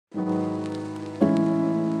My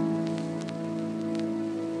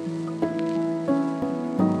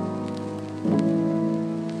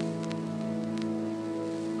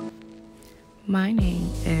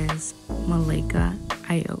name is Malaika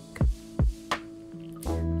Iyok.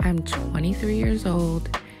 I'm 23 years old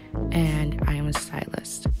and I am a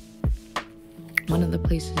stylist. One of the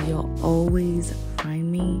places you'll always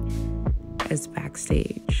find me is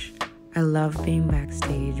backstage. I love being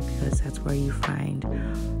backstage because that's where you find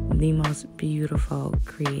the most beautiful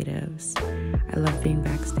creatives. I love being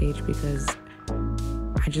backstage because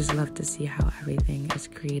I just love to see how everything is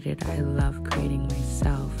created. I love creating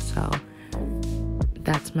myself, so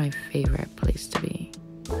that's my favorite place to be.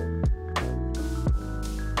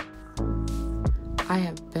 I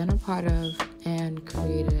have been a part of and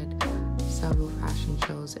created several fashion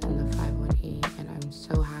shows in the 518, and I'm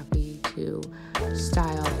so happy to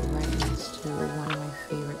style right next to one of my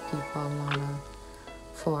favorite people, Lana,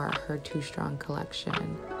 for her Too Strong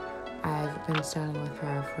collection. I've been styling with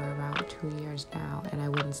her for about 2 years now, and I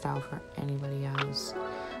wouldn't style for anybody else.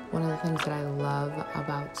 One of the things that I love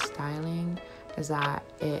about styling is that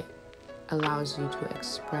it allows you to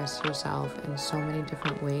express yourself in so many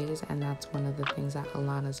different ways, and that's one of the things that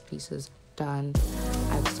Alana's pieces have done.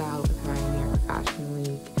 I've styled with her in New York Fashion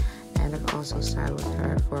Week, and I've also styled with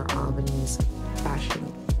her for Albany's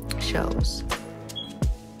fashion shows.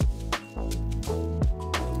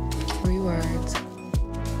 3 words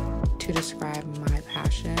to describe my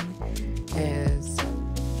passion is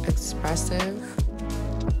expressive,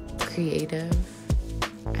 creative,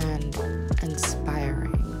 and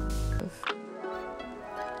inspiring.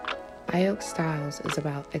 Iyoke Stylez is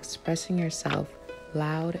about expressing yourself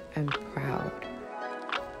loud and proud.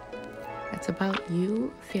 It's about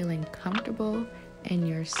you feeling comfortable in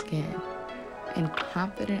your skin and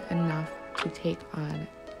confident enough to take on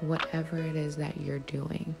whatever it is that you're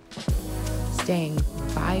doing. Staying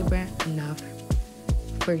vibrant enough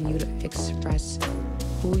for you to express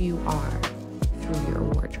who you are through your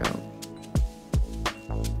wardrobe.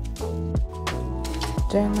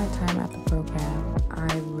 During my time at the program,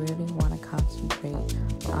 I really want to concentrate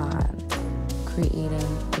on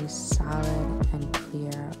creating a solid and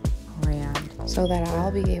clear brand so that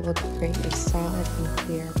I'll be able to create a solid and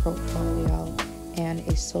clear portfolio and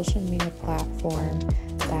a social media platform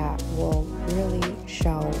that will really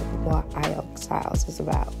show what Iyoke Stylez is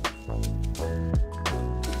about.